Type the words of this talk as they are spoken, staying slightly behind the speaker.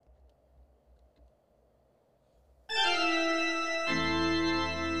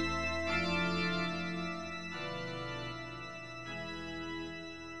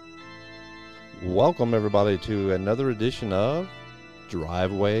Welcome, everybody, to another edition of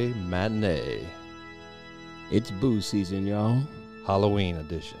Driveway Matinee, It's boo season, y'all. Halloween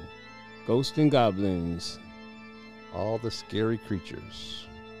edition. Ghosts and goblins. All the scary creatures.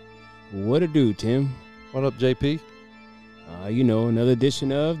 What it do, Tim? What up, JP? Another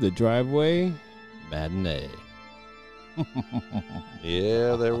edition of the Driveway Matinee.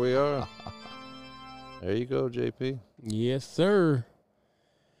 Yeah, there we are. There you go, JP. Yes, sir.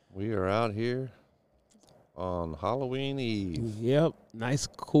 We are out here on Halloween Eve. Yep. Nice,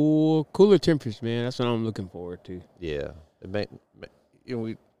 cooler temperatures, man. That's what I'm looking forward to. Yeah, I think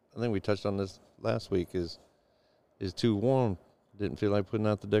we touched on this last week. Is too warm. Didn't feel like putting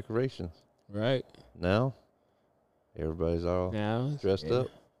out the decorations. Right. Now, everybody's all dressed up.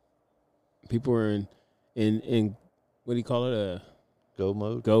 People are in what do you call it? Go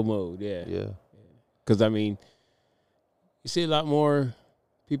mode. Go mode. Yeah. Yeah. Because you see a lot more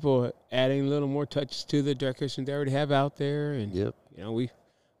people adding a little more touches to the decorations they already have out there, and Yep.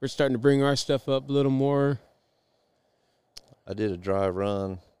 we're starting to bring our stuff up a little more. I did a dry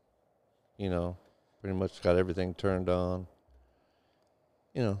run. Pretty much got everything turned on.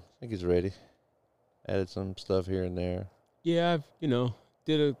 I think it's ready. Added some stuff here and there. Yeah, I've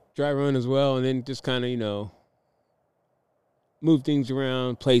did a dry run as well, and then just kind of move things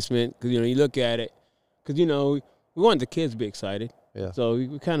around, placement, because you look at it, because we want the kids to be excited. Yeah. So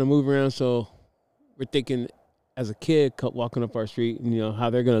we kind of move around. So we're thinking, as a kid walking up our street, how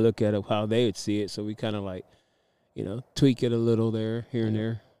they're gonna look at it, how they would see it. So we kind of tweak it a little there, here and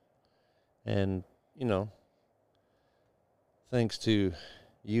there. And thanks to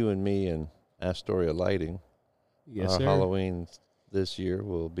you and me and Astoria Lighting, Yes, our sir. Halloween this year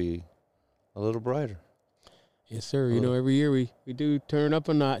will be a little brighter. Yes, sir. Every year we do turn up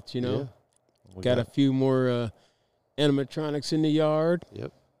a notch. Yeah. We Got a few more animatronics in the yard.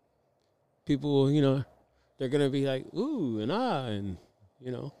 Yep. People, they're gonna be like, ooh and ah, and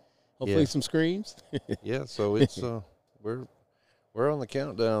hopefully Yeah. some screams. Yeah. So it's we're on the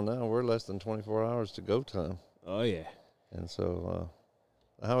countdown now. We're less than 24 hours to go time. Oh yeah. And so,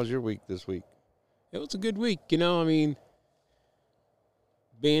 how was your week this week? It was a good week. Being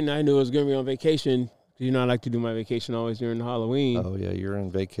I knew I was gonna be on vacation. I like to do my vacation always during Halloween. Oh yeah, you're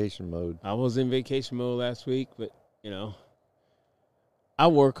in vacation mode. I was in vacation mode last week, but I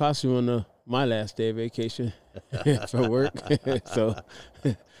wore a costume on my last day of vacation for work. So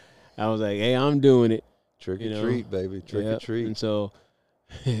I was like, hey, I'm doing it. Trick or treat, baby. Trick or treat. And so,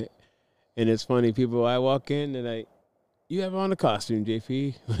 and it's funny, people, I walk in and you have on a costume,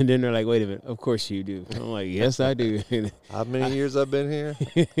 JP. And then they're like, wait a minute, of course you do. I'm like, yes, I do. How many years I've been here?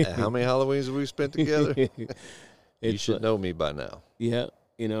 And how many Halloweens have we spent together? You should know me by now. Yeah,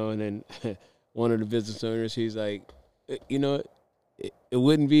 and then one of the business owners, he's like, it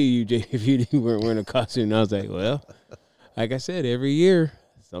wouldn't be you, Jay, if you weren't wearing a costume. And I was like, well, like I said, every year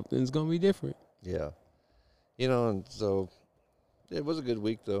something's gonna be different. Yeah, and so it was a good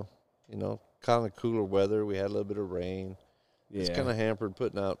week though. Kind of cooler weather. We had a little bit of rain. Yeah. It's kind of hampered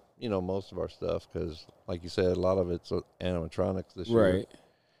putting out, most of our stuff because, like you said, a lot of it's animatronics this year.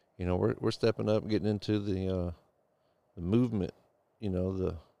 Right. We're stepping up, getting into the movement.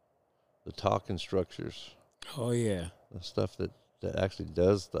 The talking structures. Oh yeah. The stuff that actually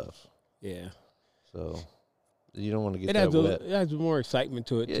does stuff. Yeah. So you don't want to get It that adds wet. it adds more excitement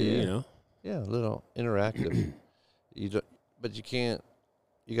to it too. Yeah. Yeah, a little interactive. But you can't.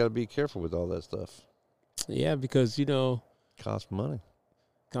 You got to be careful with all that stuff. Yeah, because Costs money.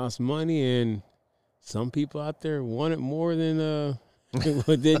 and some people out there want it more than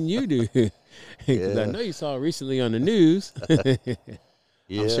than you do. Because I know you saw recently on the news.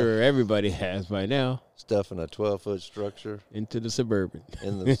 Yeah. I'm sure everybody has by now. Stuff in a 12-foot structure Into the Suburban.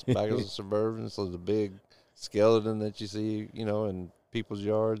 in the back of the Suburban. So the big skeleton that you see, in people's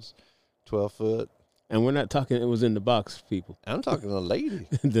yards, 12-foot. And we're not talking it was in the box, people. I'm talking to a lady.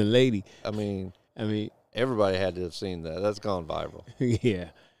 The lady. I mean, I everybody had to have seen that. That's gone viral. yeah.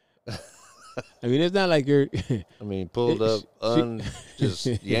 It's not like you're. Pulled up, just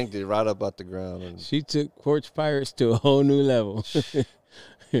yanked it right up out the ground. And She took Porch Pirates to a whole new level.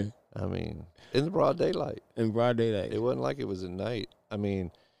 in the broad daylight. In broad daylight. It wasn't like it was at night. I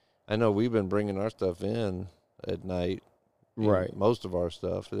know we've been bringing our stuff in at night. Right. Most of our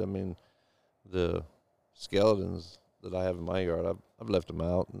stuff. The skeletons that I have in my yard, I've left them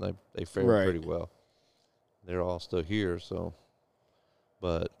out, and they fare pretty well. They're all still here, so.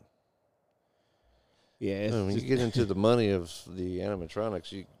 But yeah, when you get into the money of the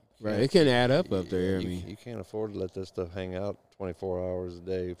animatronics, it can add up there. You can't afford to let that stuff hang out 24 hours a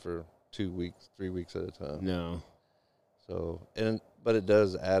day for 2 weeks, 3 weeks at a time. No. So, and but it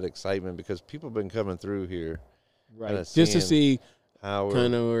does add excitement because people have been coming through here, Right. kinda Just to seeing see how we're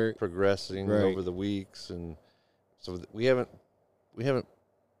kind of where. progressing Right. over the weeks, and so we haven't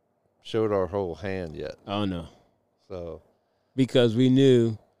showed our whole hand yet. Oh no, So because we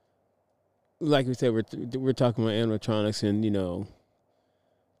knew, like we said, we're talking about animatronics and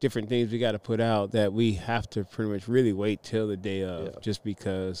different things we got to put out that we have to pretty much really wait till the day of, Yeah. just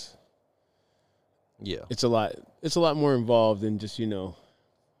because yeah, it's a lot more involved than just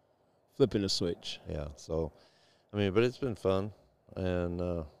flipping a switch. yeah. So I mean, but it's been fun, and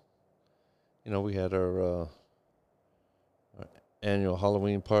we had our annual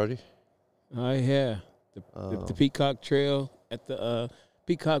Halloween party. Oh yeah, the Um, Peacock Trail at the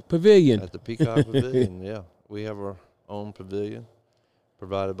Peacock Pavilion. At the Peacock Pavilion, yeah. We have our own pavilion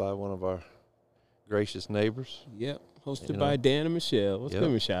provided by one of our gracious neighbors. Yep, hosted You know. by Dan and Michelle. Let's Yep. give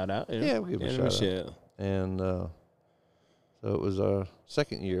them a shout out. Yeah, we'll give Dan them a and shout out. Michelle. And so it was our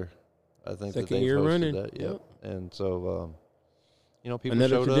second year, I think, that Second they've year hosted running. that. Yep. And so, people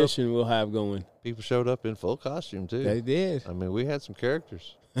Another showed tradition we'll have going. up. People showed up in full costume, too. They did. I mean, we had some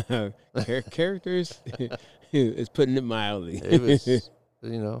characters. Characters is putting it mildly. It was,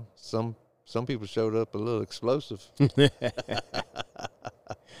 some people showed up a little explosive.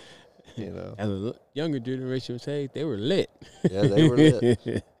 As a younger generation would say, they were lit. Yeah, they were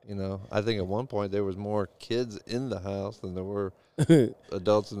lit. I think at one point there was more kids in the house than there were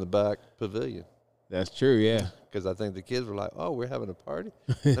adults in the back pavilion. That's true, yeah. Because I think the kids were like, "Oh, we're having a party.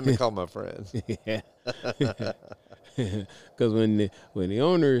 Let me call my friends." Yeah. Because when the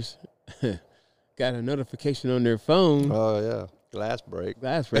owners got a notification on their phone, Oh yeah, glass break.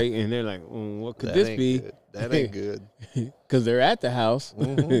 and they're like, what could That this ain't be? good. That ain't good. Because they're at the house.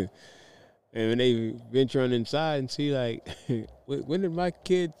 Mhm. And when they venture on inside and see, like, when did my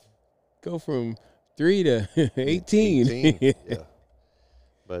kids go from 3 to 18? 18, yeah.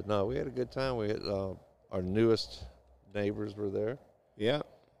 But no, we had a good time. We had our newest neighbors were there. Yeah.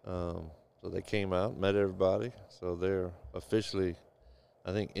 So they came out, met everybody. So they're officially,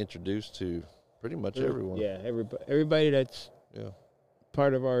 I think, introduced to pretty much everyone. Yeah, everybody that's Yeah.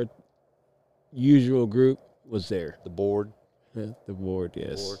 part of our usual group was there. The board. The board,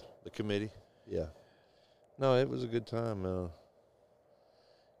 yes. Board, the committee. Yeah. No, it was a good time.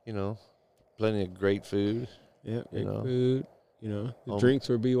 Plenty of great food. Yeah, great know. food. The Um, drinks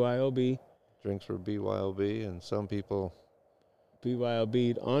were BYOB. Drinks were BYOB, and some people,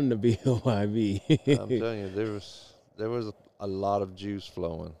 BYOB on the BYOB. I'm telling you, there was a lot of juice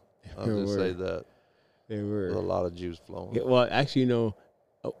flowing. I'll There just were. say that. They There was a were. lot of juice flowing. Yeah, well, actually,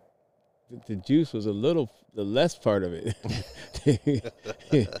 the juice was the less part of it.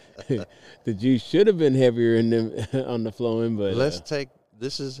 The juice should have been heavier on the flowing, but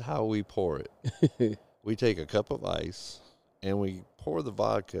This is how we pour it. We take a cup of ice, and we pour the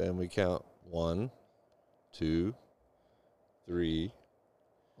vodka, and we count 1, 2, 3,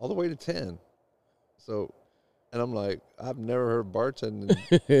 all the way to 10. So, and I'm like, I've never heard bartending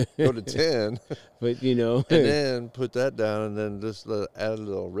go to 10. but And then put that down, and then just add a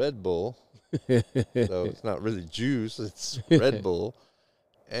little Red Bull. So it's not really juice, it's Red Bull.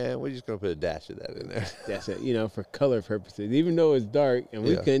 And we're just going to put a dash of that in there. that's it, for color purposes, even though it's dark and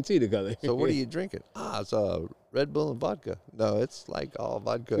we Yeah. couldn't see the color. So what are you drinking? It's Red Bull and vodka. No, it's like all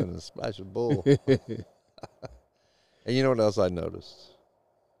vodka and a splash of Bull. And you know what else I noticed?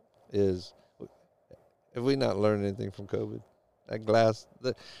 Is, have we not learned anything from COVID? That glass,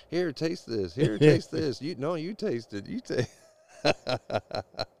 here, taste this. Here, taste this. You taste it. You taste.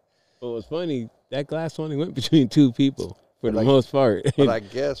 What was funny, that glass only went between two people for the Like- most part. But I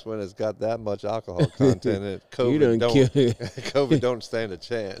guess when it's got that much alcohol content in it, You done COVID don't stand a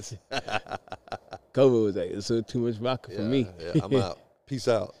chance. COVID was like, it's too much vodka for me. Yeah, I'm out. Peace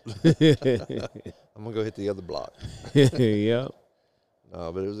out. I'm gonna go hit the other block. Yep.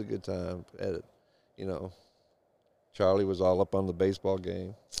 No, but it was a good time. Charlie was all up on the baseball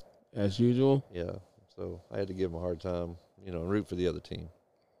game. As usual. Yeah, so I had to give him a hard time, and root for the other team.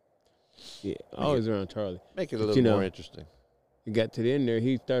 Yeah, always around Charlie. Make it a But little more interesting. He got to the end there,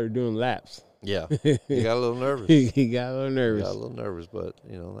 he started doing laps. Yeah, he got a little nervous. He got a little nervous. Got a little nervous, but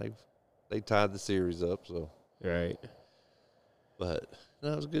they tied the series up. So, Right. but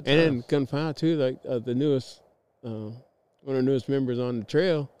no, it was a good time. And then come find out too, like the newest, one of the newest members on the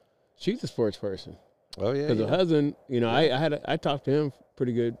trail, she's a sports person. Oh yeah, Because her husband, I talked to him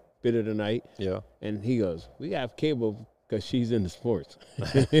pretty good bit of the night, yeah. and he goes, "We have cable because she's into sports,"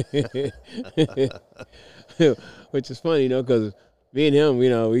 which is funny, because me and him,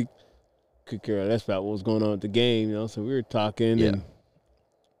 we could care less about what was going on at the game, so we were talking, Yeah.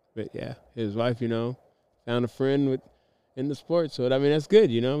 but yeah, his wife, found a friend in the sport. So I mean, that's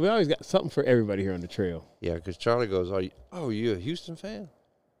good. You know, we always got something for everybody here on the trail. Yeah, because Charlie goes, you a Houston fan?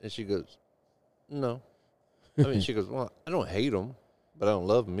 And she goes, no. I mean, she goes, well, I don't hate them, but I don't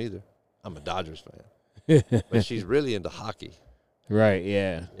love them either. I'm a Dodgers fan. But she's really into hockey. Right,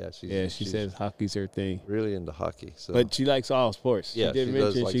 yeah. Yeah, she says hockey's her thing. Really into hockey. So. But she likes all sports. Yeah, she did she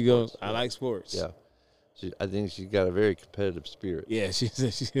mention, does like she sports. goes, I like sports. Yeah. I think she's got a very competitive spirit. Yeah, she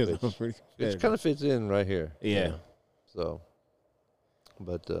says she's pretty competitive. It kind of fits in right here. Yeah. So,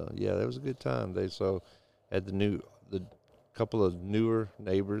 but yeah, that was a good time. They had the couple of newer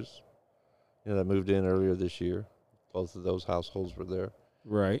neighbors, that moved in earlier this year. Both of those households were there.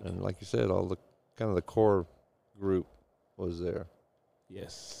 Right. And like you said, all the kind of the core group was there.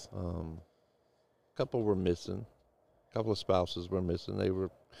 Yes. A couple were missing. A couple of spouses were missing.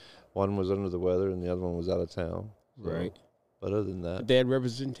 One was under the weather and the other one was out of town. So, Right. But other than that, They had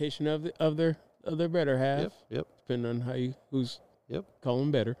representation of their better half. Yep. Depending on who's Yep.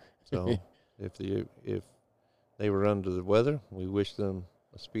 calling better. So if they were under the weather, we wish them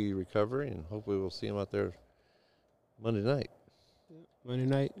a speedy recovery and hopefully we'll see them out there Monday night. Monday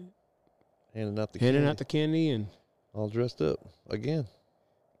night, Handing out the candy and all dressed up again.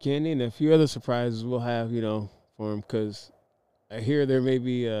 Candy and a few other surprises we'll have, for them, because I hear there may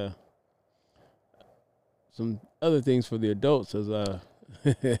be some other things for the adults as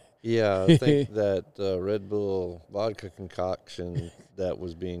Yeah, I think that Red Bull vodka concoction that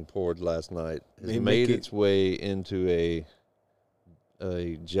was being poured last night has made its way into a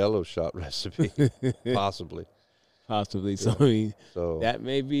Jell-O shot recipe, possibly. Possibly. Yeah. So I mean, So that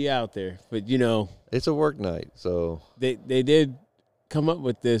may be out there, but it's a work night. So they did come up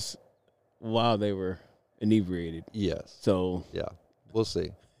with this while they were inebriated. yes, So yeah, we'll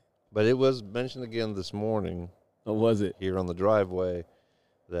see. But it was mentioned again this morning what was it? here on the driveway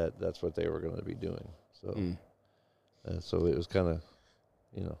that's what they were going to be doing. So, so it was kind of,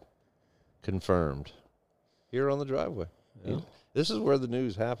 confirmed here on the driveway. Yeah. This is where the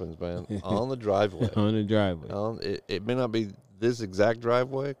news happens, man. On the driveway. On the driveway. It may not be this exact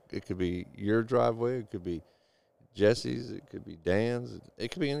driveway. It could be your driveway. It could be Jesse's. It could be Dan's.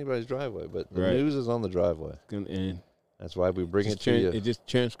 It could be anybody's driveway. But the news is on the driveway. And that's why we bring it to you. It just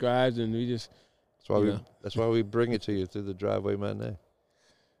transcribes, and we just. That's why we bring it to you through the driveway matinee.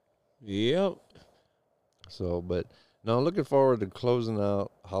 Yep. So, but no, looking forward to closing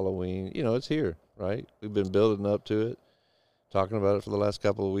out Halloween. It's here, right? We've been building up to it, talking about it for the last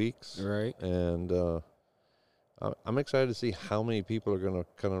couple of weeks. Right. And I'm excited to see how many people are going to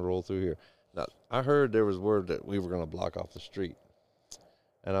kind of roll through here. Now, I heard there was word that we were going to block off the street.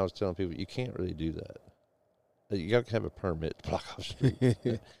 And I was telling people, you can't really do that. You got to have a permit to block off the street.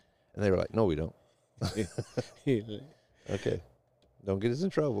 And they were like, no, we don't. Okay. Don't get us in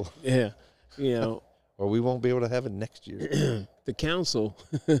trouble. Yeah. Or we won't be able to have it next year. The council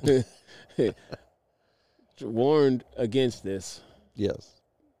warned against this. Yes.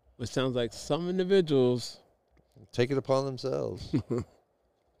 It sounds like some individuals take it upon themselves.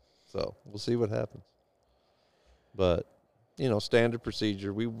 So we'll see what happens. But, standard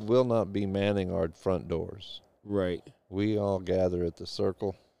procedure, we will not be manning our front doors. Right. We all gather at the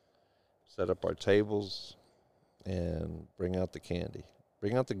circle, set up our tables, and bring out the candy.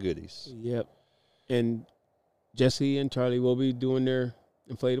 Bring out the goodies. Yep. And Jesse and Charlie will be doing their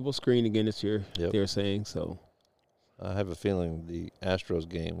inflatable screen again this year, they're saying. So I have a feeling the Astros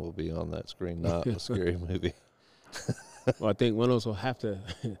game will be on that screen, not a scary movie. Well, I think one of us will have to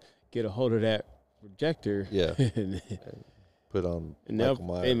get a hold of that projector. Yeah. and put on Michael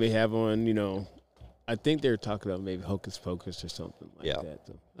Myers. They may have on, I think they're talking about maybe Hocus Pocus or something like that.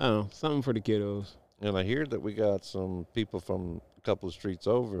 So, I don't know, something for the kiddos. And I hear that we got some people from a couple of streets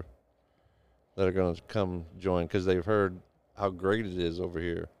over that are going to come join because they've heard how great it is over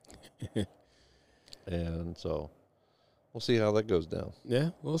here. And so we'll see how that goes down.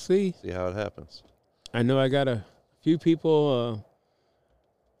 Yeah, we'll see. See how it happens. I know I got a few people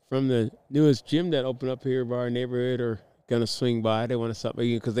from the newest gym that opened up here by our neighborhood are going to swing by. They want to stop by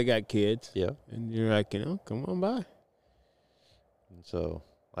because they got kids. Yeah. And you're like, come on by. And so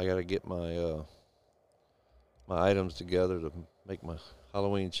I got to get my my items together to make my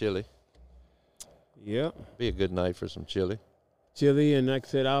Halloween chili. Yep. Be a good night for some chili. Chili, and like I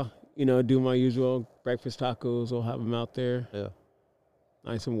said, I'll do my usual breakfast tacos. We'll have them out there. Yeah.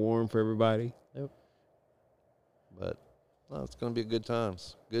 Nice and warm for everybody. Yep. But it's going to be a good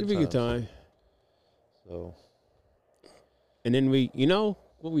times. It'll be a good time. So. And then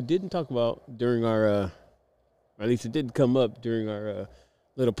what we didn't talk about during our, or at least it didn't come up during our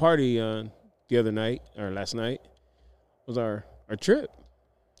little party the other night or last night, was our trip.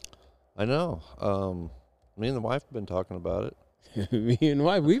 I know. Me and the wife have been talking about it, Me and the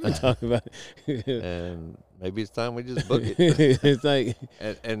wife, we've been talking about it. and maybe it's time we just book it. It's like,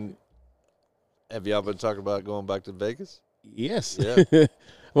 And have y'all been talking about going back to Vegas? yes. Yeah.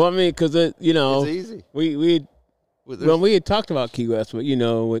 Well, I mean, because, you know, It's easy. we Well, we had talked about Key West, but, you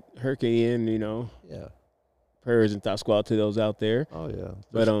know, with Hurricane Ian, you know, yeah. prayers and thoughts go out to those out there. Oh yeah.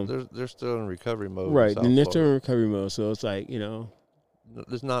 But, they're still in recovery mode. Right. In South And they're still Florida. in recovery mode. So it's like, you know,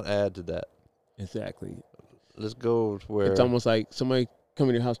 Let's not add to that. exactly. Let's go to where It's almost like somebody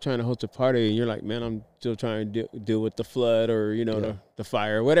coming to your house trying to host a party, and you're like, man, I'm still trying to deal with the flood or, you know, Yeah. the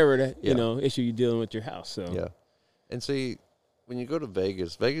fire, whatever that, Yeah. you know, issue you're dealing with your house. So, Yeah. And see, when you go to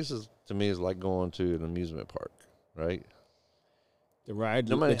Vegas, Vegas is to me is like going to an amusement park, right? the ride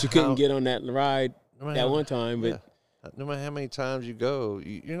No matter that you couldn't how- get on that ride No matter that how- one time, but yeah. No matter how many times you go,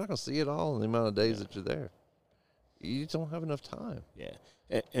 you're not going to see it all in the amount of days Yeah. that you're there. You just don't have enough time. yeah.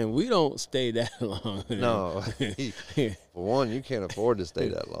 And we don't stay that long. No. For one, you can't afford to stay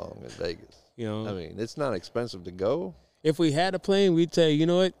that long in Vegas. You know, I mean, it's not expensive to go. if we had a plane, we'd say, you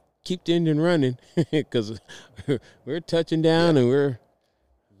know what, keep the engine running because we're touching down and we're,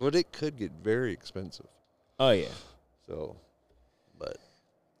 But it could get very expensive. oh, yeah. So, but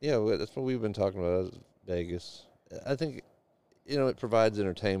yeah, that's what we've been talking about is Vegas. I think, you know, it provides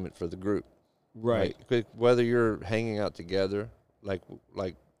entertainment for the group. Right. Like, whether you're hanging out together, like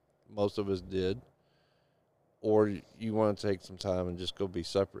most of us did, or you want to take some time and just go be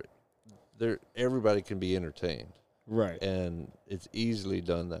separate. Everybody can be entertained, Right. and it's easily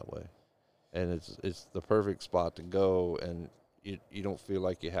done that way. And it's the perfect spot to go, and you don't feel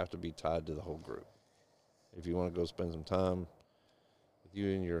like you have to be tied to the whole group. If you want to go spend some time with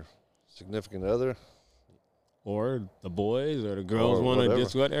you and your significant other, Or the boys or the girls Or want to whatever.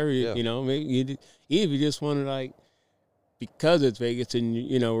 just whatever, Yeah. you know, maybe even if you just want to like, because it's Vegas and,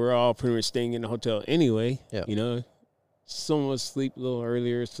 you know, we're all pretty much staying in the hotel anyway, Yeah. you know, some of us sleep a little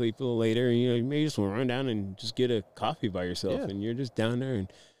earlier, sleep a little later, and, you know, you may just want to run down and just get a coffee by yourself Yeah. and you're just down there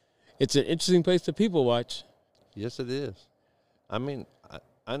and it's an interesting place to people watch. yes, it is. I mean,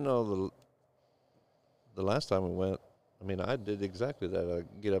 I know the last time we went, I mean, I did exactly that.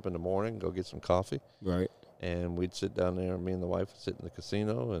 I'd get up in the morning, go get some coffee, Right. and we'd sit down there. Me and the wife would sit in the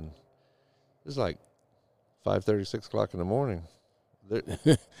casino, and it was like 5:30, 6 o'clock in the morning.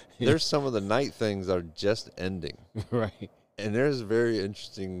 There's some of the night things are just ending, Right. and there's very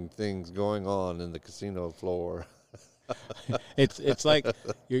interesting things going on in the casino floor. It's like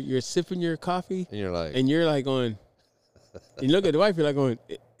you're sipping your coffee And you're like, and you're like going, and you look at the wife, you're like going,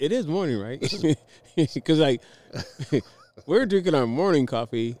 it is morning, right? Because like we're drinking our morning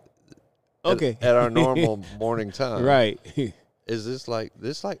coffee. Okay. at our normal morning time. Right. Is this like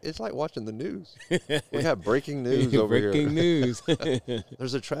it's like watching the news. We have breaking news over Breaking here. news.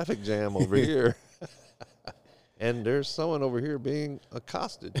 There's a traffic jam over here. And there's someone over here being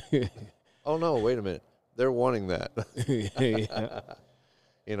accosted. Oh no, wait a minute. They're wanting that. Yeah.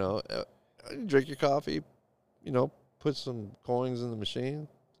 You know, drink your coffee, you know, put some coins in the machine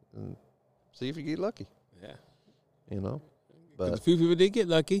and see if you get lucky, Yeah. you know. A But few people did get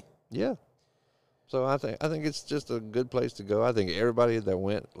lucky. yeah. So I think it's just a good place to go. I think everybody that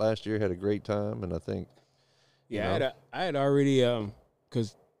went last year had a great time, and I think Yeah, You know? I had already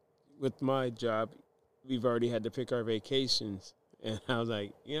because with my job, we've already had to pick our vacations, and I was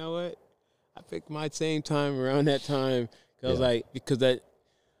like, you know what, I picked my same time around that time. 'Cause I was Yeah. like, because that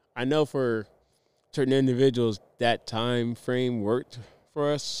I know for certain individuals that time frame worked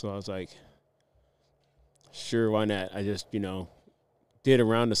for us, so I was like, sure, why not? I just did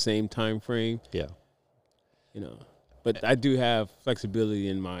around the same time frame, yeah. But I do have flexibility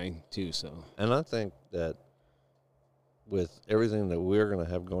in mind too, so And I think that with everything that we're going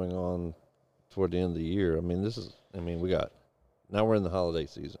to have going on toward the end of the year, now we're in the holiday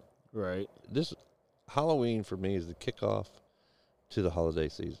season. right, This Halloween for me is the kickoff to the holiday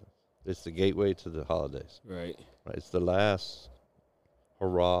season. It's the gateway to the holidays. right. Right? It's the last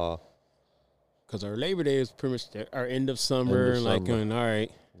hurrah. Because our Labor Day is pretty much our end of summer, End of and like summer. going, all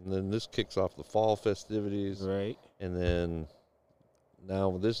right, And then this kicks off the fall festivities. right, And then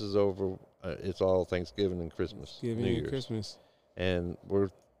now this is over, it's all Thanksgiving and Christmas, giving New you Year's. Christmas. And we're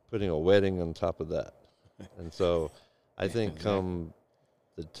putting a wedding on top of that. And so I think Exactly. come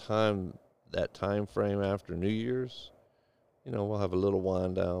that time frame after New Year's, we'll have a little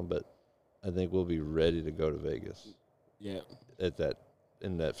wind down, but I think we'll be ready to go to Vegas Yeah.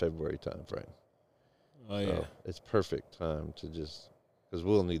 in that February time frame. Oh, So yeah. it's perfect time to because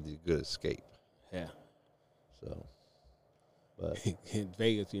we'll need the good escape. Yeah. So, but In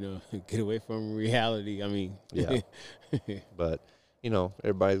Vegas, get away from reality. I mean, Yeah. But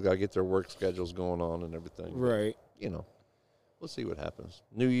everybody's got to get their work schedules going on and everything. Right. But, we'll see what happens.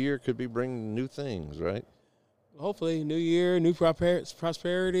 New year could be bringing new things, right? Hopefully, new year, new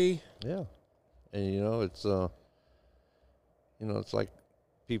prosperity. Yeah. And, it's like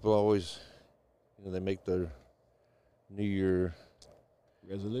people always, they make their New Year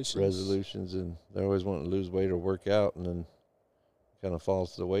resolutions, and they always want to lose weight or work out, and then it kind of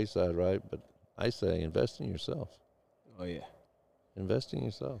falls to the wayside, right? But I say invest in yourself. Oh, yeah. Invest in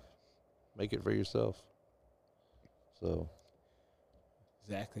yourself. Make it for yourself. So.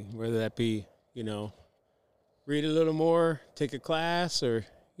 Exactly. Whether that be, read a little more, take a class, or,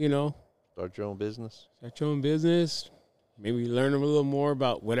 Start your own business. Maybe learn a little more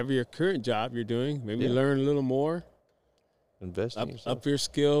about whatever your current job you're doing. Maybe learn a little more. Invest in yourself. Up your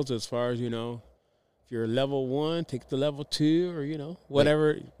skills as far as, if you're level 1, take the level 2, or,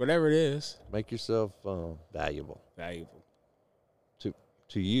 whatever it is. Make yourself valuable.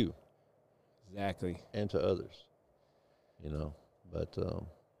 To you. Exactly. And to others. But,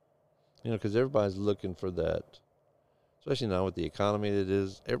 because everybody's looking for that, especially now with the economy that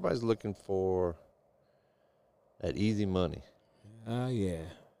is, everybody's looking for that easy money. Yeah.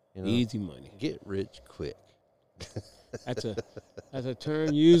 Easy money. Get rich quick. That's a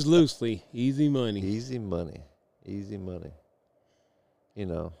term used loosely. Easy money. Easy money.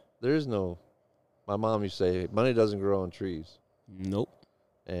 There's no, my mom used to say, money doesn't grow on trees. Nope.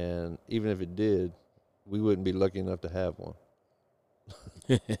 And even if it did, we wouldn't be lucky enough to have one.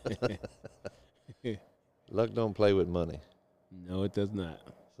 Luck don't play with money. No, it does not.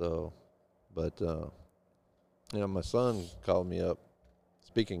 So, but, my son called me up,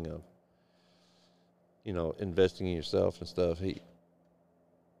 speaking of, investing in yourself and stuff. He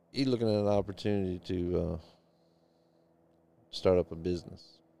looking at an opportunity to start up a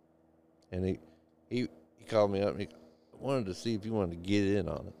business. And he called me up and he wanted to see if you wanted to get in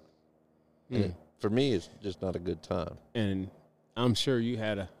on it. And for me, it's just not a good time. And I'm sure you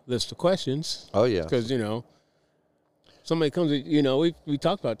had a list of questions. Oh, yeah. Because, somebody comes, we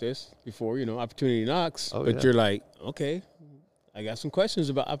talked about this before, opportunity knocks. Oh, but you're like, okay, I got some questions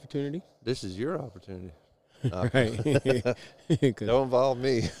about opportunity. This is your opportunity. Right. Don't involve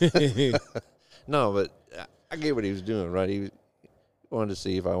me. No, but I get what he was doing, right? He wanted to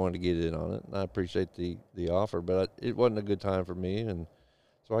see if I wanted to get in on it. And I appreciate the offer, but it wasn't a good time for me. And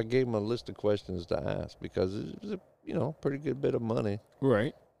so I gave him a list of questions to ask because it was a pretty good bit of money.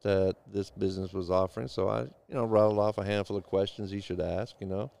 Right. That this business was offering. So I, rattled off a handful of questions he should ask,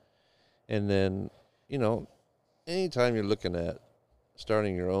 And then, anytime you're looking at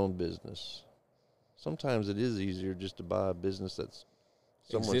starting your own business, sometimes it is easier just to buy a business that's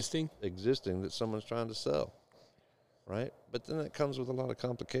existing that someone's trying to sell, right? But then that comes with a lot of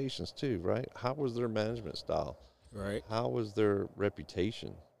complications too, right? How was their management style? Right. How was their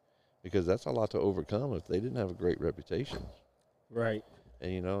reputation? Because that's a lot to overcome if they didn't have a great reputation. Right.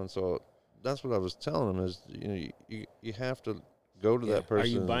 And, and so that's what I was telling them is, you have to go to that person. Are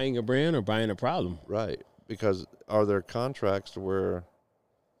you buying a brand or buying a problem? Right. Because are there contracts to where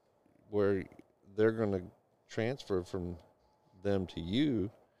they're going to transfer from them to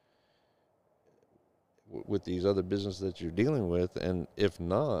you with these other businesses that you're dealing with? And if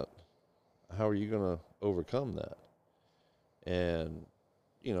not, how are you going to overcome that? And,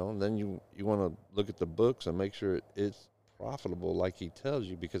 then you want to look at the books and make sure it's profitable like he tells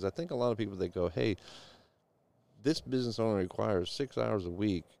you, because I think a lot of people, they go, hey, this business only requires 6 hours a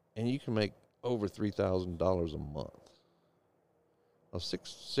week and you can make over $3,000 a month. Well,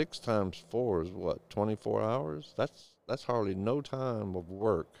 six times 4 is what, 24 hours? That's hardly no time of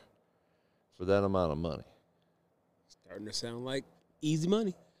work for that amount of money. Starting to sound like easy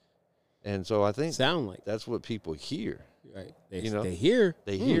money. And so I think that's what people hear. Right. They hear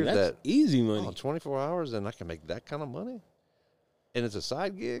that's that easy money. 24 hours and I can make that kind of money? And it's a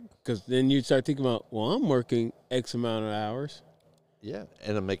side gig? Because then you start thinking about, well, I'm working X amount of hours. Yeah,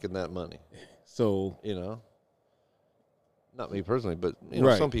 and I'm making that money. So, not me personally, but,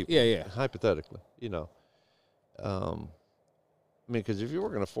 right. Some people. Yeah. Hypothetically, because if you're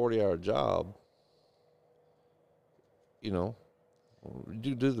working a 40-hour job, you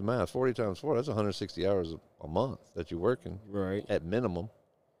do the math. 40 times 4, that's 160 hours a month that you're working. Right. At minimum,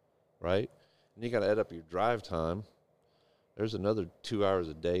 right? And you got to add up your drive time. There's another 2 hours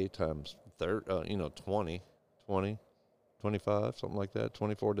a day times 20, 25, something like that,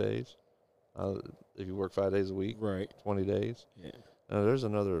 24 days. If you work 5 days a week, right, 20 days. Yeah. Now there's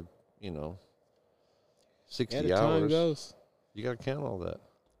another, 60 hours. Time goes. You got to count all that.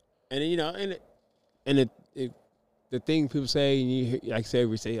 And the thing people say, and like I said,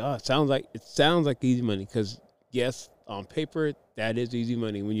 we say, oh, it sounds like easy money, because yes, on paper, that is easy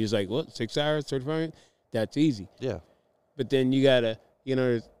money. When you're like, what, 6 hours, 35 minutes? That's easy. Yeah. But then you got to,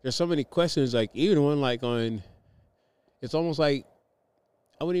 there's so many questions, like even one like on, it's almost like,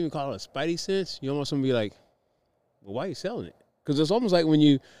 I wouldn't even call it a spidey sense. You almost want to be like, well, why are you selling it? Because it's almost like when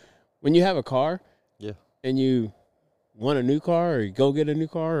you have a car, Yeah. and you want a new car or you go get a new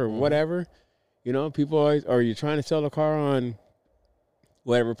car or whatever, people always, or you're trying to sell a car on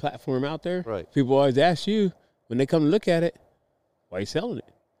whatever platform out there. Right. People always ask you when they come to look at it, why are you selling it?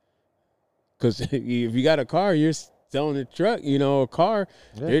 Because if you got a car, you're selling a truck, a car.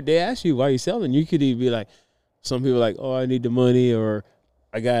 Yeah. They ask you why you selling. You could either be like, some people are like, oh, I need the money, or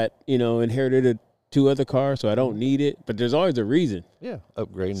I got, inherited 2 other cars, so I don't need it. But there's always a reason. Yeah.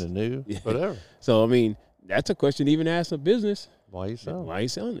 Upgrading to new, whatever. So, I mean, that's a question to even ask a business. Why you selling? Why are you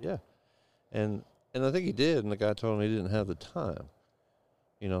selling it? Yeah. And I think he did, and the guy told him he didn't have the time.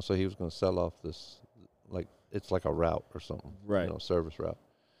 So he was going to sell off this, like, it's like a route or something. Right. Service route.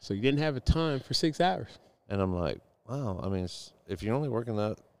 So you didn't have a time for 6 hours. And I'm like, wow, I mean, if you're only working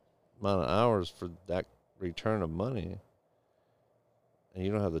that amount of hours for that return of money and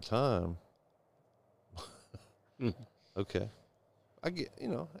you don't have the time, okay. I get,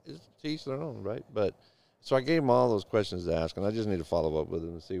 it's to each their own, right? But so I gave him all those questions to ask, and I just need to follow up with him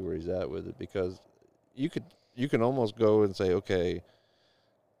and see where he's at with it, because you can almost go and say, okay,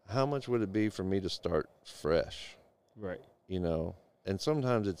 how much would it be for me to start fresh? Right. And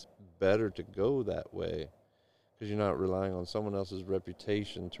sometimes it's better to go that way because you're not relying on someone else's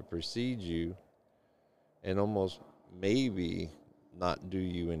reputation to precede you and almost maybe not do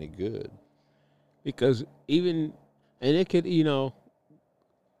you any good. Because and it could,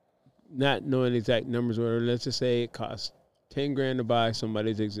 not knowing exact numbers, or let's just say it costs $10,000 to buy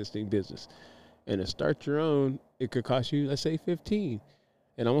somebody's existing business, and to start your own, it could cost you, let's say, 15.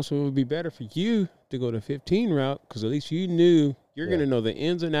 And almost it would be better for you to go the 15 route, because at least you knew you're going to know the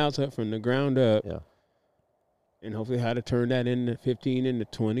ins and outs from the ground up. Yeah. And hopefully how to turn that into 15, into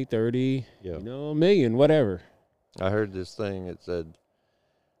 20, 30, Yeah. a million, whatever. I heard this thing. It said,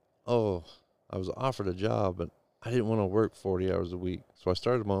 oh, I was offered a job, but I didn't want to work 40 hours a week. So I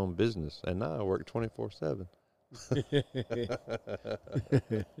started my own business, and now I work 24/7.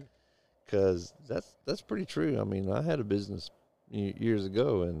 Because that's pretty true. I mean, I had a business years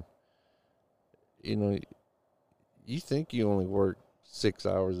ago, and you think you only work 6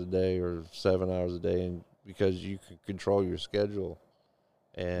 hours a day or 7 hours a day, and because you can control your schedule,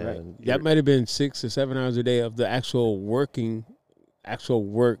 and that might have been 6 or 7 hours a day of the actual work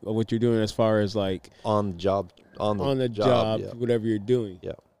of what you're doing, as far as like on the job, yeah. Whatever you're doing.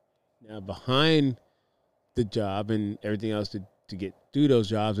 Yeah. Now behind the job and everything else to get through those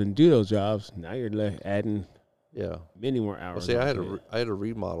jobs and do those jobs, now you're adding many more hours. Well, see, I had a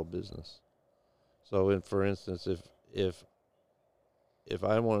remodel business. So, for instance, if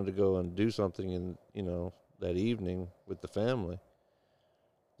I wanted to go and do something in that evening with the family,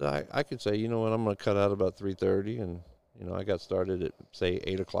 then I could say, you know what, I'm going to cut out about 3:30, and I got started at say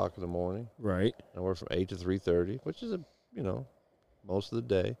 8:00 in the morning. Right. And we're from 8 to 3:30, which is most of the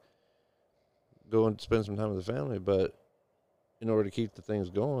day. Go and spend some time with the family, but in order to keep the things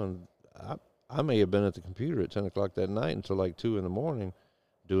going, I may have been at the computer at 10:00 that night until like 2 in the morning,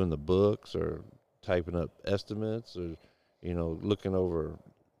 doing the books or typing up estimates or, looking over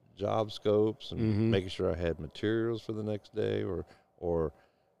job scopes and making sure I had materials for the next day or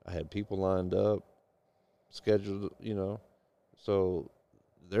I had people lined up, scheduled, So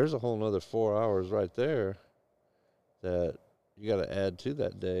there's a whole nother 4 hours right there that you got to add to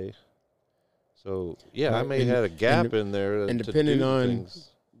that day. So, yeah, I may have had a gap in there. And depending on things.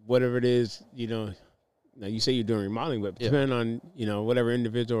 Whatever it is, now you say you're doing remodeling, but depending on, whatever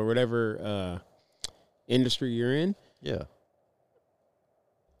individual or whatever industry you're in,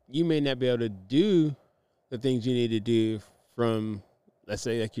 you may not be able to do the things you need to do from, let's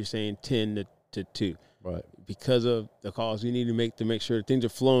say, like you're saying, 10 to 2. Right. Because of the calls you need to make sure things are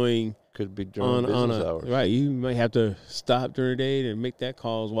flowing. Could be during business hours. Right. You might have to stop during the day to make that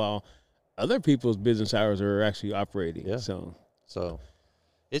calls while other people's business hours are actually operating. Yeah. So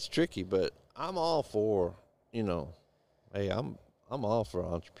it's tricky, but I'm all for, hey, I'm all for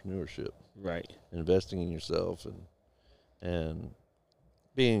entrepreneurship. Right. Investing in yourself and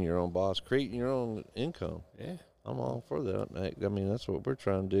being your own boss, creating your own income. Yeah. I'm all for that. I mean, that's what we're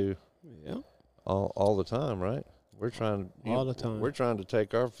trying to do. Yeah. All the time, right? We're trying all the time. We're trying to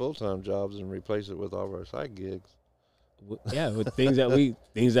take our full-time jobs and replace it with all of our side gigs. Yeah, with things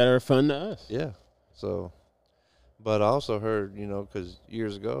that are fun to us. Yeah. So, but I also heard, because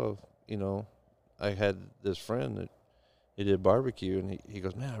years ago, I had this friend that he did barbecue, and he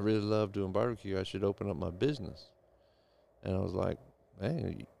goes, man, I really love doing barbecue. I should open up my business. And I was like,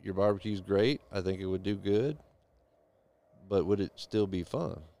 hey, your barbecue's great. I think it would do good, but would it still be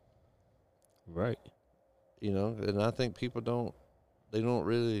fun? Right. You know, and I think people don't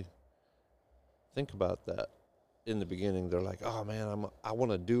really think about that in the beginning. They're like, oh man, I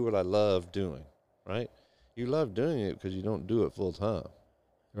want to do what I love doing, right? You love doing it because you don't do it full time.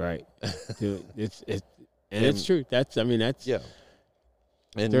 Right. Dude, it's true. That's Yeah.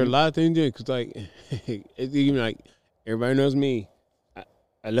 And there are a lot of things to do because like it's even like everybody knows me.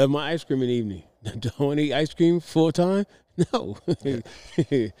 I love my ice cream in the evening. Do I want to eat ice cream full time? No.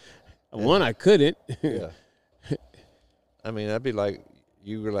 One, I couldn't. yeah. I mean, that'd be like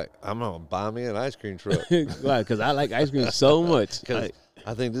you were like, I'm gonna buy me an ice cream truck. Why? Because I like ice cream so much. Because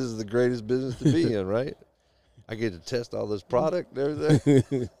I think this is the greatest business to be in, right? I get to test all this product and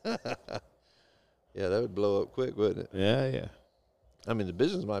everything. Yeah, that would blow up quick, wouldn't it? Yeah, yeah. I mean, the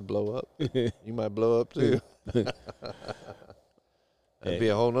business might blow up. You might blow up too. That'd be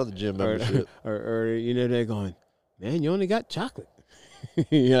a whole nother gym membership. Or you know, they're going, man, you only got chocolate.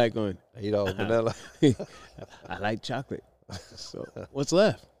 You're like going, I eat all vanilla. I like chocolate. So what's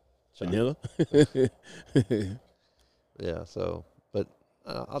left? Vanilla. Yeah, so, but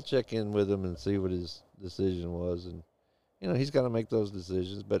I'll check in with him and see what his decision was. And, you know, he's got to make those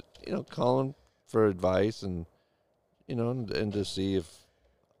decisions. But, you know, call him for advice and, you know, and to see if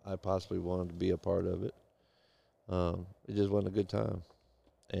I possibly wanted to be a part of it. It just wasn't a good time.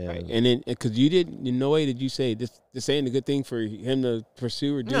 And, Right. And then, because you didn't, in no way did you say this ain't a good thing for him to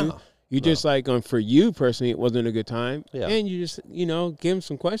pursue or do. No, You just like, for you personally, it wasn't a good time. Yeah. And you just, you know, give him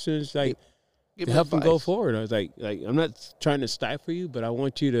some questions like give to him help him go advice. forward. I was like, I'm not trying to stifle you, but I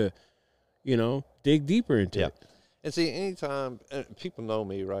want you to, you know, dig deeper into Yeah. it. And see, anytime, and people know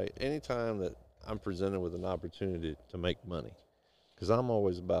me, right? Anytime that I'm presented with an opportunity to make money, because I'm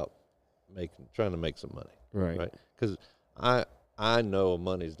always about trying to make some money, right? Because I know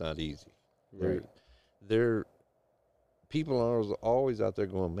money's not easy. Right. People are always out there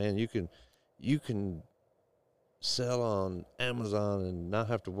going, man, you can sell on Amazon and not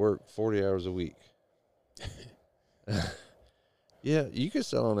have to work 40 hours a week. Yeah, you can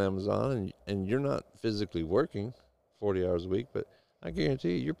sell on Amazon and you're not physically working 40 hours a week, but I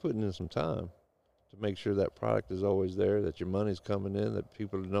guarantee you're putting in some time to make sure that product is always there, that your money's coming in, that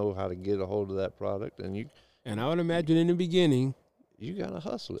people know how to get a hold of that product, and I would imagine in the beginning, you got to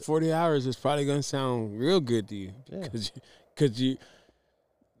hustle it. 40 hours is probably going to sound real good to you. Yeah. Because you,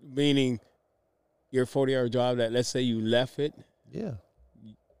 meaning your 40-hour job that, let's say you left it, Yeah.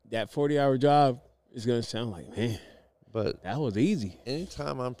 that 40-hour job is going to sound like, man, But that was easy.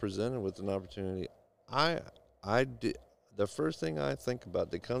 anytime I'm presented with an opportunity, the first thing I think about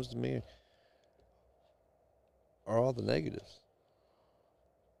that comes to me are all the negatives.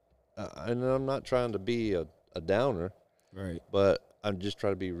 And I'm not trying to be a downer, Right. but I'm just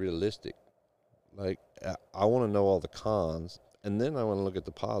trying to be realistic. Like, I want to know all the cons, and then I want to look at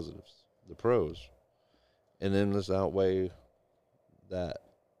the positives, the pros, and then let's outweigh that.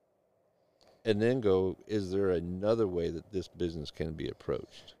 And then go, is there another way that this business can be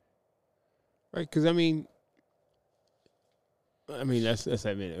approached? Right, because I mean that's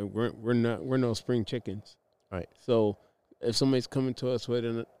we're no spring chickens, Right. So if somebody's coming to us with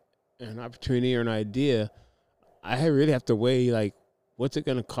an opportunity or an idea, I really have to weigh like what's it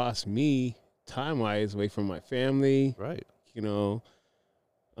going to cost me time wise, away from my family, Right. you know,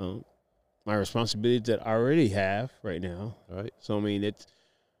 my responsibilities that I already have right now. Right. So I mean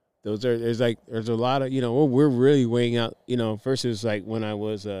there's a lot of, you know, we're really weighing out, you know, versus like when I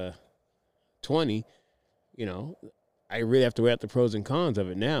was 20, you know, I really have to weigh out the pros and cons of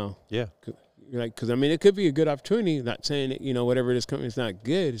it now. Yeah. Because I mean, it could be a good opportunity. Not saying that, you know, whatever this company is not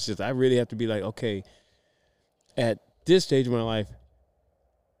good. It's just I really have to be like, okay, at this stage of my life,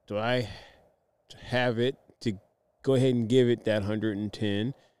 do I have it to go ahead and give it that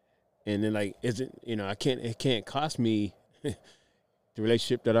 110? And then like, is it, you know, it can't cost me the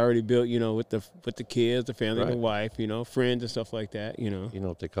relationship that I already built, you know, with the kids, the family, the Right. wife, you know, friends and stuff like that, you know. You know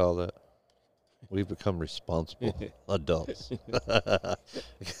what they call that? We've become responsible adults.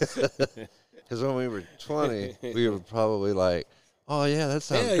 Because when we were 20, we were probably like, oh, yeah, that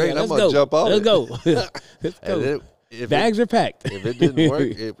sounds Hell great. yeah, I'm let's going to go. jump on Let's it. go. Let's And go. if Bags are packed. if it didn't work,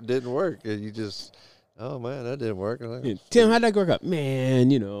 it didn't work. And you just, oh, man, that didn't work. I'm like, Tim, how'd that work out?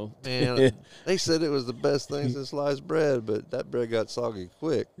 Man, you know. man, they said it was the best thing since sliced bread, but that bread got soggy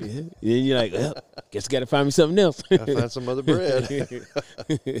quick. Yeah. And you're like, well, guess I got to find me something else. I found some other bread.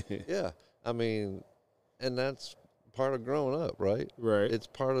 Yeah. I mean, and that's part of growing up, right? Right. It's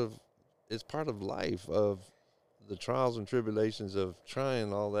part of life, of the trials and tribulations of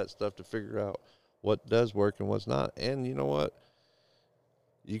trying all that stuff to figure out what does work and what's not. And you know what?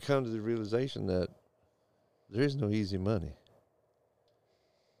 You come to the realization that there is no easy money.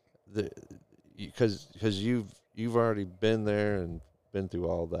 Because you've already been there and been through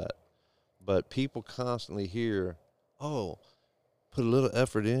all that. But people constantly hear, oh, put a little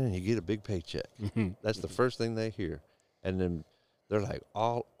effort in and you get a big paycheck. That's the first thing they hear. And then they're like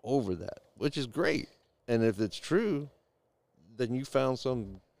all over that, which is great. And if it's true, then you found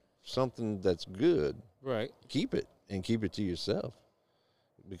something that's good. Right. Keep it and keep it to yourself.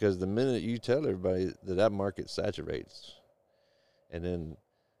 Because the minute you tell everybody that market saturates, and then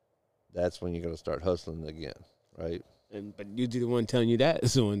that's when you're going to start hustling again, right? But usually the one telling you that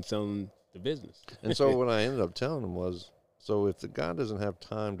is the one selling the business. And so what I ended up telling him was, so if the guy doesn't have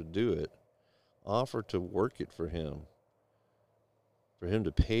time to do it, offer to work it for him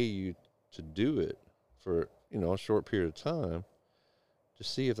to pay you to do it for, a short period of time, to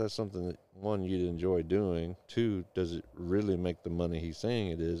see if that's something that, one, you'd enjoy doing, two, does it really make the money he's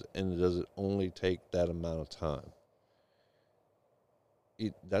saying it is, and does it only take that amount of time?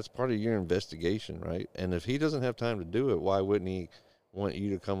 That's part of your investigation, right? And if he doesn't have time to do it, why wouldn't he want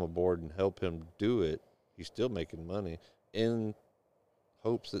you to come aboard and help him do it? He's still making money in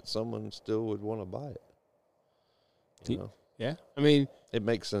hopes that someone still would want to buy it. You know? Yeah, I mean, it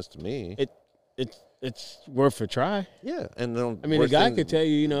makes sense to me. It's worth a try. Yeah, and I mean, the guy could tell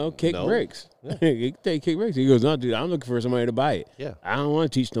you, kick bricks. Yeah. He could tell you kick bricks. He goes, no, dude, I'm looking for somebody to buy it. Yeah, I don't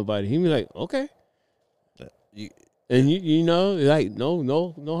want to teach nobody. He'd be like, okay. Yeah. And like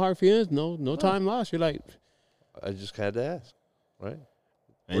no hard feelings, no time lost. You're like, I just had to ask, right?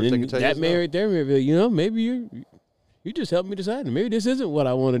 And then that man right there, maybe maybe you just helped me decide. Maybe this isn't what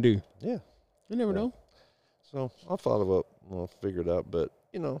I want to do. Yeah, I never know. So I'll follow up. I'll figure it out. But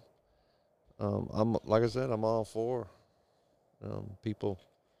I'm like I said, I'm all for people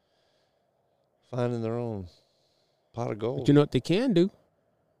finding their own pot of gold. But you know what they can do?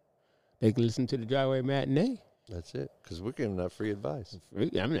 They can listen to the Driveway Matinee. That's it, because we're giving that free advice.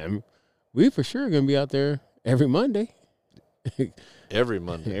 I mean, we for sure going to be out there every Monday. Every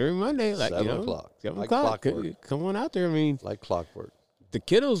Monday. Every Monday, like 7 o'clock. 7 like o'clock. Clockwork. Come on out there. I mean, like clockwork. The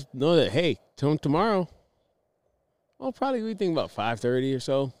kiddos know that, hey, tomorrow, well, probably we think about 5:30 or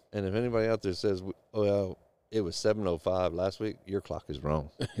so. And if anybody out there says, well, it was 7:05 last week, your clock is wrong.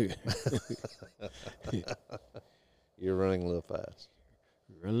 You're running a little fast.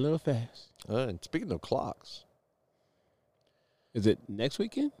 Run a little fast. And speaking of clocks. Is it next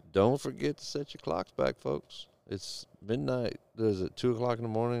weekend? Don't forget to set your clocks back, folks. It's midnight. Is it 2 o'clock in the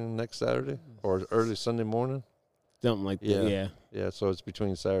morning next Saturday or early Sunday morning? Something like that, yeah. Yeah, so it's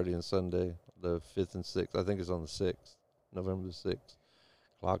between Saturday and Sunday, the 5th and 6th. I think it's on the 6th, November the 6th.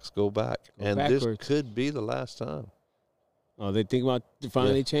 Clocks go back. Go backwards. This could be the last time. Oh, they think about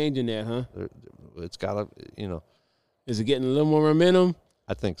finally changing that, huh? It's got to, Is it getting a little more momentum?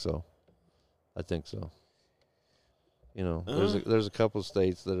 I think so. There's a couple of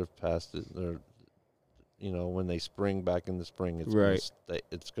states that have passed it. They're, when they spring back in the spring,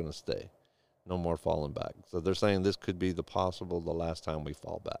 it's going to stay. No more falling back. So they're saying this could be the last time we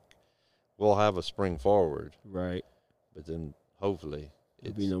fall back. We'll have a spring forward. Right. But then hopefully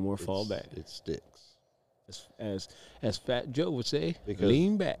there'll be no more fall back. It sticks. As Fat Joe would say,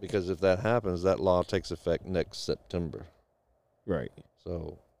 lean back. Because if that happens, that law takes effect next September. Right.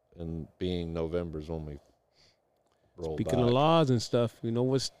 So, and being November is when we roll Speaking back. of laws and stuff,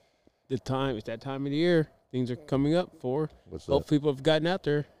 what's the time? It's that time of the year. Things are coming up for. Hope people have gotten out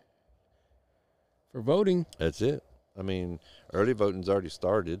there for voting. That's it. I mean, early voting's already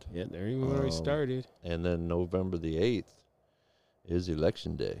started. Yeah, already started. And then November the 8th is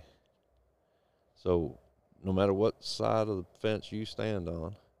election day. So no matter what side of the fence you stand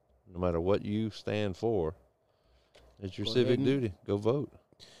on, no matter what you stand for, it's your civic duty. Go vote.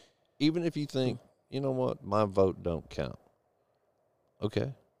 Even if you think, you know what, my vote don't count.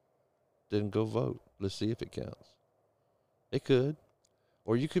 Okay. Then go vote. Let's see if it counts. It could.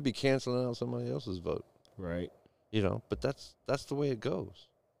 Or you could be canceling out somebody else's vote. Right. But that's the way it goes.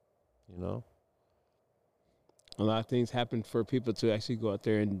 A lot of things happen for people to actually go out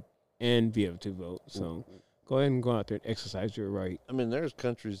there and be able to vote. So go ahead and go out there and exercise your right. I mean, there's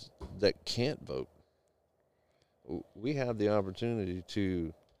countries that can't vote. We have the opportunity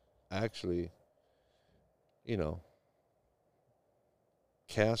to actually,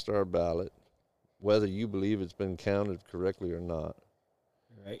 cast our ballot, whether you believe it's been counted correctly or not.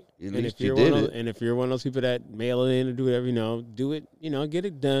 Right. At least you did it. And if you're one of those people that mail it in or do whatever, do it, get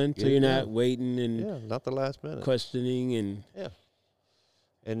it done so you're not waiting and not the last minute questioning and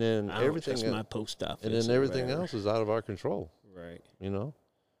And then I don't everything trust my post office. and then or everything whatever. else is out of our control. Right. You know,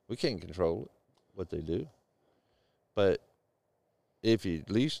 we can't control it, what they do. But if you at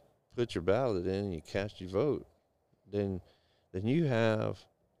least put your ballot in and you cast your vote, then you have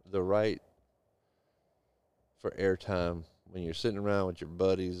the right for airtime when you're sitting around with your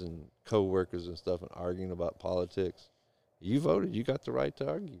buddies and coworkers and stuff and arguing about politics. You voted, you got the right to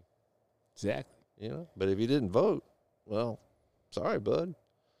argue. Exactly. You know, but if you didn't vote, well, sorry, bud.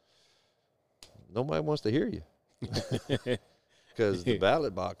 Nobody wants to hear you because the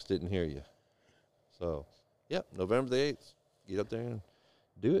ballot box didn't hear you. So, yep, November the 8th, get up there and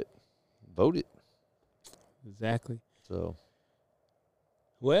do it. Vote it. Exactly. So,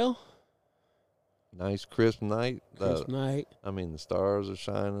 Well, nice crisp night. crisp night. I mean, the stars are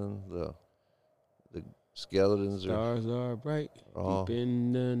shining. The skeletons Stars are bright. are all. Deep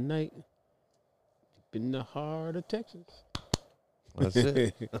in the night. Deep in the heart of Texas. That's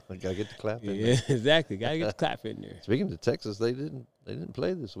it. Gotta get the clap in Yeah, there. exactly. Gotta get the clap in there. Speaking of Texas, they didn't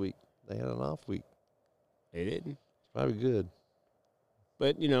play this week. They had an off week. They didn't. It's probably good.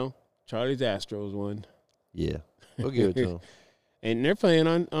 But, Charlie's Astros won. Yeah, we'll give it to them. And they're playing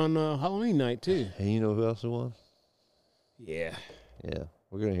on Halloween night, too. And you know who else won? Yeah. Yeah,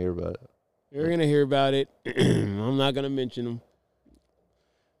 we're gonna hear about it. You're going to hear about it. I'm not going to mention them.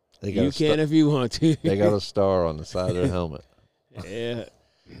 They got You can if you want to. they got a star on the side of their helmet. Yeah.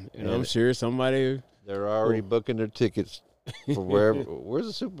 And I'm sure somebody. They're already booking their tickets for wherever. Where's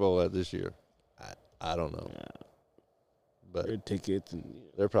the Super Bowl at this year? I don't know, but Their tickets and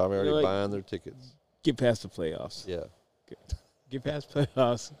they're probably already like- buying their tickets. get past the playoffs. Yeah, Get past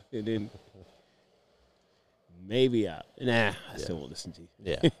playoffs, and then maybe out. Nah, I still won't listen to you.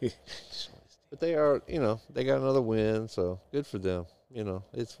 yeah. But they are, they got another win, so good for them.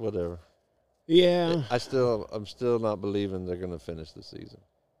 It's whatever. Yeah. I'm still not believing they're gonna finish the season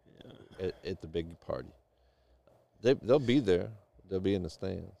at the big party. They'll be there. They'll be in the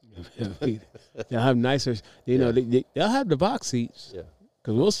stands. They'll have nicer, Yeah. they'll have the box seats Yeah.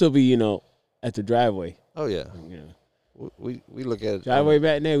 because we'll still be, at the driveway. Oh yeah. We look at it. Driveway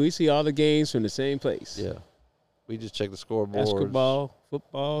back there, we see all the games from the same place. Yeah. We just check the scoreboard. Basketball,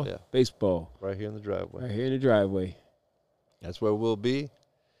 football, Yeah. baseball, Right here in the driveway. right here in the driveway. That's where we'll be,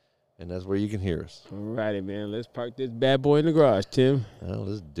 and that's where you can hear us. All righty, man. Let's park this bad boy in the garage, Tim. Well,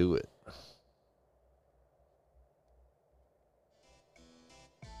 let's do it.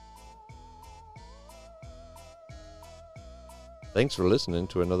 Thanks for listening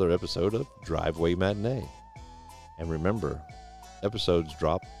to another episode of Driveway Matinee. And remember, episodes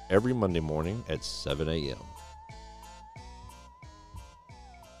drop every Monday morning at 7 a.m.